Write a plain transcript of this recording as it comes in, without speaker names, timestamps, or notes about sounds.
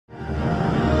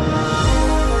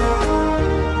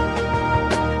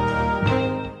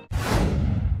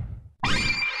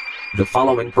The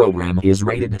following program is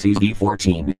rated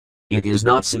PG-14. It is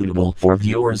not suitable for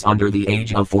viewers under the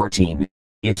age of 14.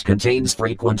 It contains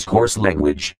frequent coarse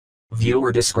language.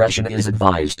 Viewer discretion is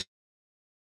advised.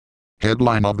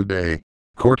 Headline of the day.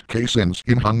 Court case ends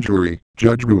in hung jury.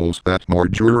 Judge rules that more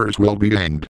jurors will be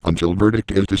hanged until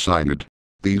verdict is decided.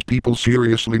 These people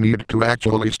seriously need to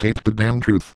actually state the damn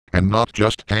truth, and not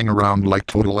just hang around like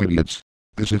total idiots.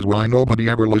 This is why nobody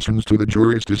ever listens to the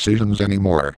jury's decisions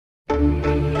anymore.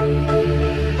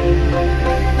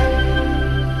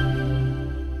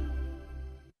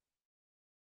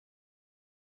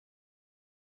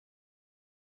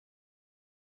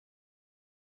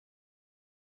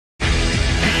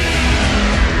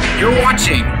 You're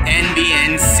watching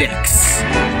NBN 6.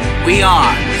 We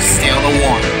are still the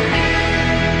one.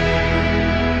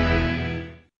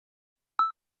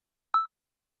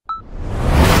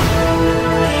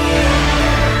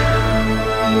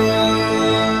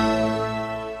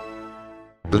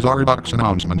 The Starbucks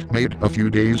announcement made a few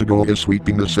days ago is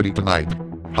sweeping the city tonight.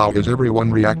 How is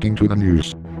everyone reacting to the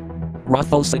news?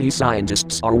 Ruffle City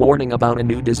scientists are warning about a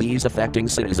new disease affecting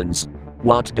citizens.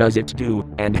 What does it do,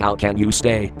 and how can you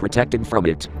stay protected from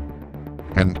it?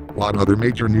 And what other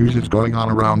major news is going on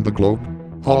around the globe?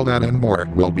 All that and more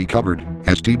will be covered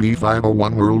as TB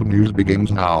 501 World News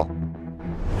begins now.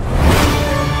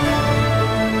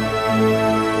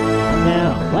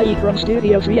 Now, live from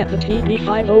Studio 3 at the TB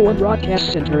 501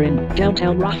 Broadcast Center in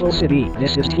downtown Ruffle City,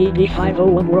 this is TB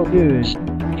 501 World News.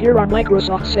 Here are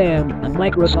Microsoft Sam and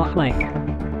Microsoft Mike.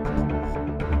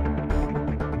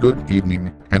 Good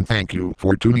evening, and thank you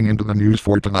for tuning into the news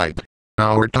for tonight.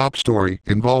 Our top story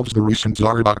involves the recent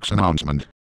Starbucks announcement.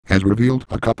 As revealed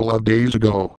a couple of days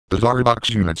ago, the Starbucks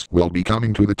units will be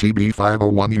coming to the TB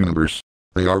 501 universe.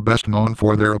 They are best known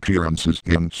for their appearances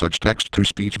in such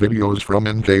text-to-speech videos from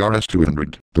NKRS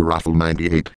 200, the Ruffle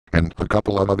 98, and a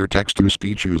couple of other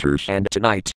text-to-speech users. And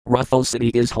tonight, Ruffle City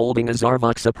is holding a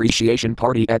Starbucks appreciation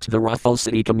party at the Ruffle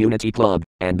City Community Club,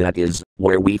 and that is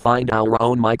where we find our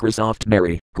own Microsoft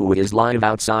Mary, who is live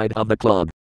outside of the club.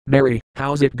 Mary,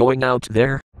 how's it going out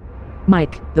there?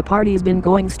 Mike, the party's been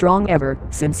going strong ever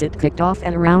since it kicked off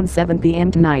at around 7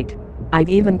 p.m. tonight. I've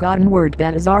even gotten word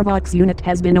that a Starbucks unit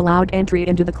has been allowed entry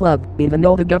into the club, even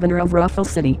though the governor of Ruffle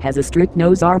City has a strict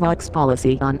no Starbucks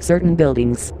policy on certain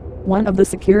buildings. One of the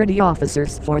security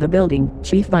officers for the building,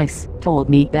 Chief Vice, told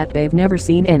me that they've never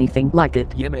seen anything like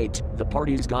it. Yeah mate, the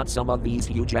party's got some of these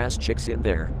huge ass chicks in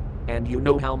there. And you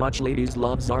know how much ladies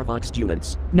love Starbucks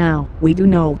units. Now, we do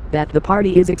know that the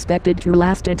party is expected to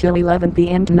last until 11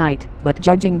 p.m. tonight, but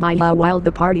judging by how wild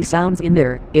the party sounds in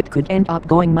there, it could end up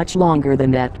going much longer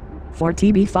than that. For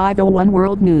TB 501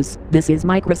 World News, this is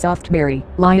Microsoft Mary,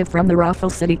 live from the Ruffle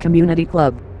City Community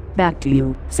Club. Back to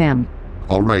you, Sam.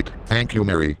 Alright, thank you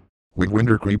Mary. With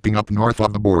winter creeping up north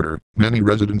of the border, many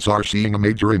residents are seeing a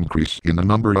major increase in the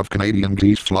number of Canadian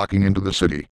geese flocking into the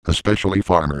city, especially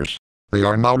farmers. They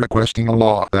are now requesting a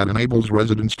law that enables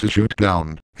residents to shoot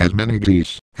down as many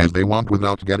geese as they want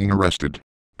without getting arrested.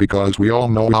 Because we all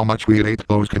know how much we hate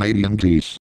those Canadian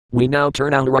geese. We now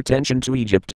turn our attention to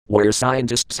Egypt, where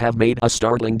scientists have made a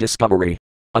startling discovery.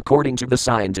 According to the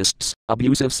scientists,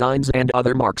 abusive signs and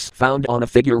other marks found on a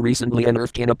figure recently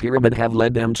unearthed in a pyramid have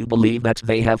led them to believe that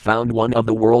they have found one of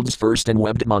the world's first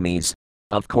unwebbed mummies.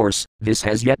 Of course, this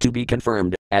has yet to be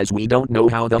confirmed, as we don't know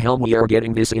how the hell we are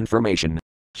getting this information.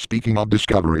 Speaking of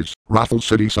discoveries, Ruffle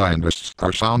City scientists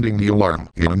are sounding the alarm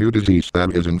in a new disease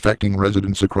that is infecting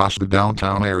residents across the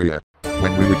downtown area.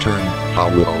 When we return, how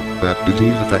will that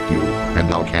disease affect you, and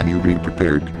how can you be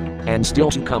prepared? And still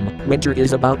to come, winter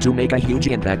is about to make a huge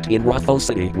impact in Ruffle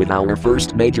City with our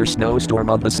first major snowstorm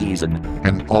of the season.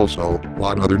 And also,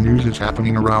 what other news is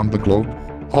happening around the globe?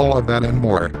 All of that and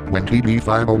more, when TB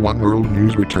 501 World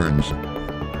News returns.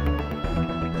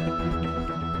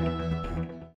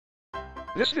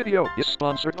 This video is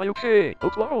sponsored by OK,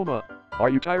 Oklahoma. Are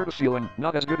you tired of feeling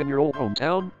not as good in your old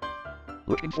hometown?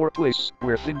 Looking for a place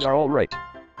where things are alright?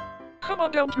 Come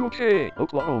on down to OK,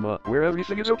 Oklahoma, where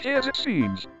everything is okay as it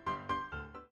seems.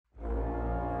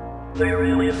 They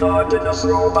really thought that those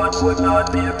robots would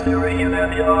not be appearing in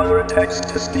any other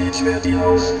text-to-speech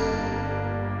videos.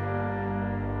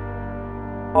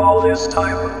 All this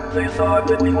time, they thought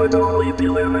that we would only be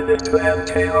limited to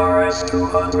NKRS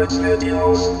 200's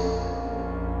videos.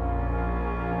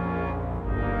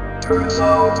 Turns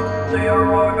out, they are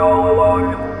wrong all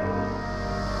along.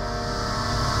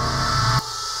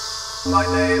 My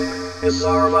name is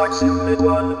Starbucks Unit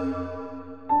 1.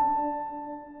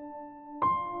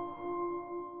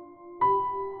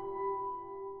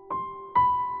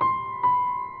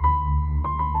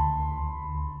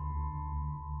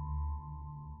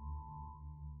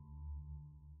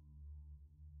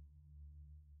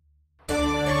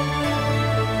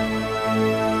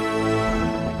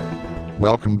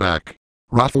 welcome back.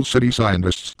 Raffles City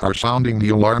scientists are sounding the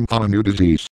alarm on a new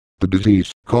disease. The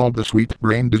disease, called the sweet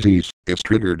brain disease, is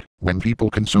triggered when people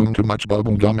consume too much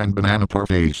bubble gum and banana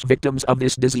parfaits. Victims of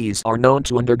this disease are known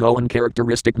to undergo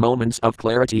uncharacteristic moments of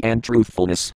clarity and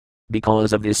truthfulness.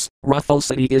 Because of this, Raffles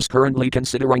City is currently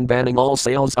considering banning all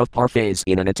sales of parfaits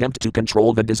in an attempt to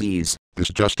control the disease. This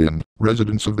just in,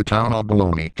 residents of the town of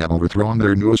Bologna have overthrown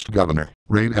their newest governor,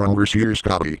 Radar Overseer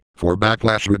Scotty, for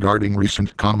backlash regarding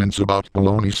recent comments about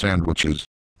bologna sandwiches.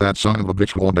 That son of a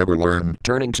bitch will never learn.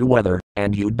 Turning to weather,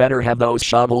 and you'd better have those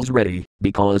shovels ready,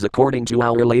 because according to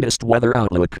our latest weather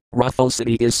outlook, Raffles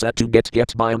City is set to get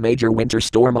hit by a major winter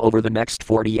storm over the next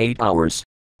 48 hours.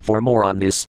 For more on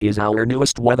this, is our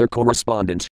newest weather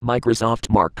correspondent, Microsoft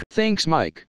Mark. Thanks,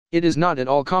 Mike. It is not at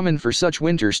all common for such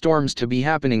winter storms to be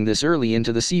happening this early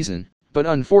into the season, but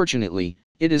unfortunately,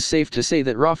 it is safe to say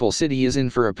that Raffles City is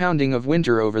in for a pounding of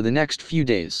winter over the next few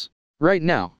days. Right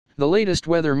now, the latest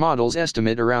weather models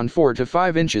estimate around 4 to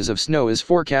 5 inches of snow is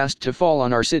forecast to fall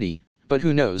on our city, but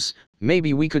who knows,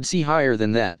 maybe we could see higher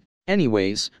than that.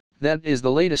 Anyways, that is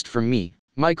the latest from me,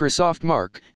 Microsoft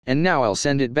Mark, and now I'll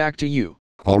send it back to you.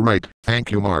 Alright, thank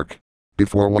you Mark.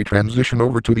 Before we transition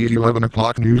over to the 11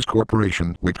 o'clock News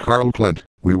Corporation with Carl Clint,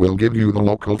 we will give you the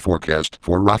local forecast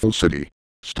for Raffles City.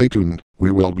 Stay tuned,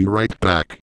 we will be right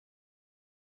back.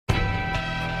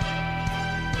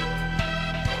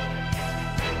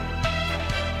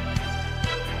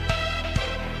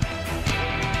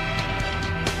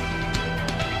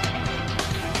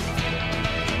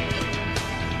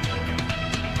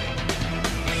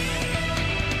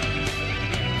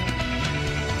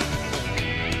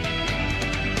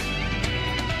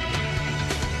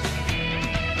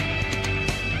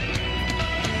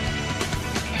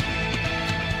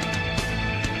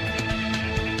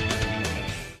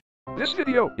 This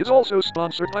video is also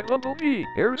sponsored by Bumblebee,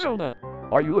 Arizona.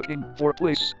 Are you looking for a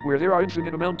place where there are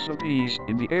infinite amounts of bees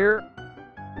in the air?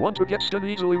 Want to get stung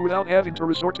easily without having to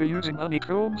resort to using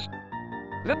honeycombs?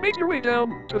 Then make your way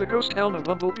down to the ghost town of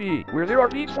Bumblebee, where there are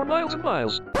bees for miles and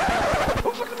miles.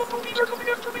 Oh fuck, the bumblebees are coming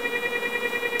after me!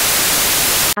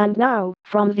 And now,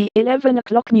 from the 11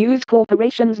 o'clock News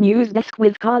Corporation's news desk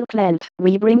with Carl Clint,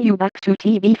 we bring you back to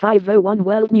TV 501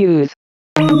 World News.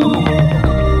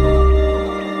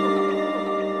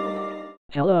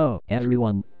 Hello,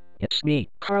 everyone. It's me,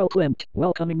 Carl Clint,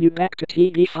 welcoming you back to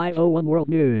TV 501 World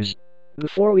News.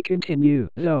 Before we continue,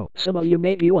 though, some of you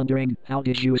may be wondering, how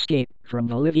did you escape from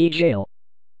the Livy jail?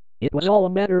 It was all a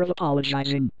matter of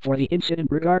apologizing for the incident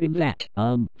regarding that,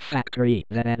 factory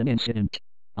that had an incident.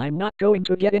 I'm not going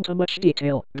to get into much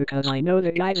detail, because I know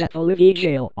the guys at the Livy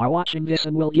jail are watching this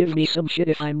and will give me some shit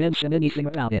if I mention anything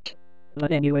about it.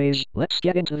 But anyways, let's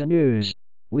get into the news.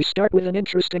 We start with an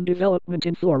interesting development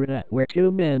in Florida, where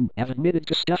 2 men have admitted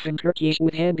to stuffing turkeys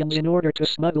with handguns in order to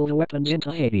smuggle the weapons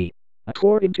into Haiti.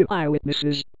 According to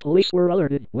eyewitnesses, police were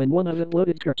alerted when one of the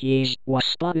loaded turkeys was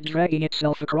spotted dragging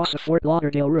itself across a Fort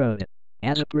Lauderdale road.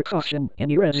 As a precaution,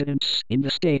 any residents in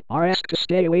the state are asked to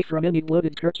stay away from any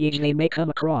loaded turkeys they may come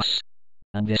across.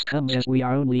 And this comes as we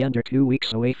are only under 2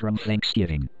 weeks away from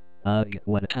Thanksgiving. Ugh,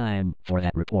 what a time for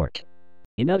that report.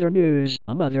 In other news,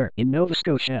 a mother in Nova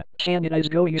Scotia, Canada is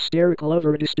going hysterical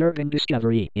over a disturbing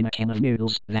discovery in a can of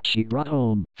noodles that she brought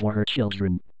home for her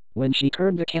children. When she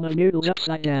turned the can of noodles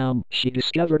upside down, she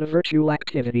discovered a virtual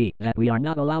activity that we are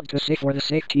not allowed to say for the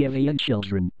safety of the young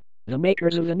children. The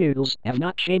makers of the noodles have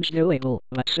not changed their label,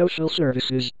 but social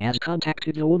services has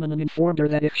contacted the woman and informed her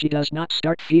that if she does not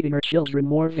start feeding her children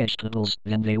more vegetables,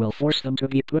 then they will force them to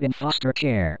be put in foster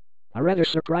care. A rather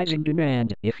surprising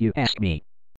demand, if you ask me.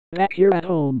 Back here at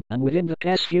home, and within the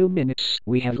past few minutes,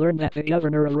 we have learned that the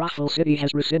governor of Raffles City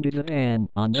has rescinded the ban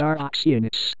on Xerox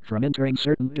units from entering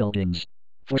certain buildings.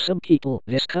 For some people,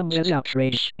 this comes as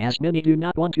outrage, as many do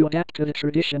not want to adapt to the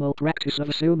traditional practice of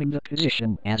assuming the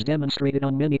position, as demonstrated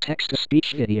on many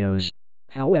text-to-speech videos.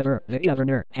 However, the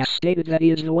governor has stated that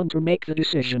he is the one to make the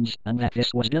decisions, and that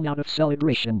this was done out of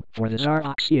celebration for the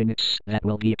Xerox units that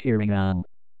will be appearing on.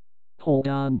 Hold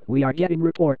on, we are getting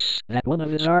reports that one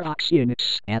of the Xerox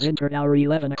units has entered our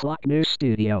 11 o'clock news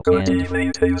studio. Good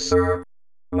evening to you, sir.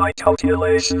 My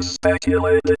calculations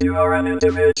speculate that you are an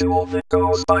individual that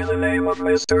goes by the name of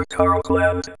Mr. Carl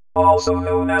Clint, also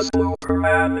known as Blooper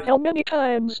Man. How many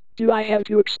times do I have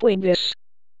to explain this?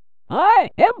 I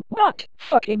am not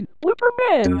fucking Blooper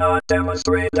Man. Do not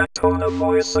demonstrate that tone of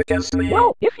voice against me.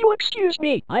 Well, if you'll excuse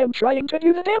me, I am trying to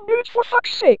do the damn news for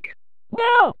fuck's sake.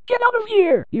 Now, get out of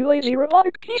here, you lazy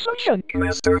robotic piece of junk.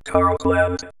 Mr. Carl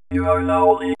Clint, you are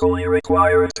now legally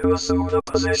required to assume the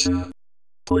position.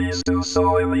 Please do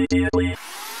so immediately.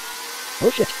 Oh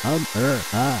shit, I'll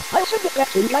send it back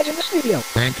to you guys in the studio.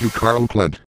 Thank you, Carl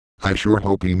Clint. I sure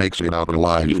hope he makes it out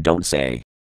alive. You don't say.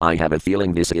 I have a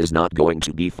feeling this is not going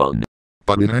to be fun.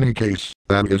 But in any case,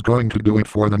 that is going to do it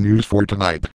for the news for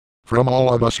tonight. From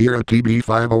all of us here at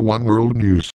TB501 World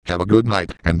News, have a good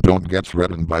night and don't get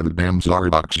threatened by the damn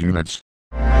Zarbox units.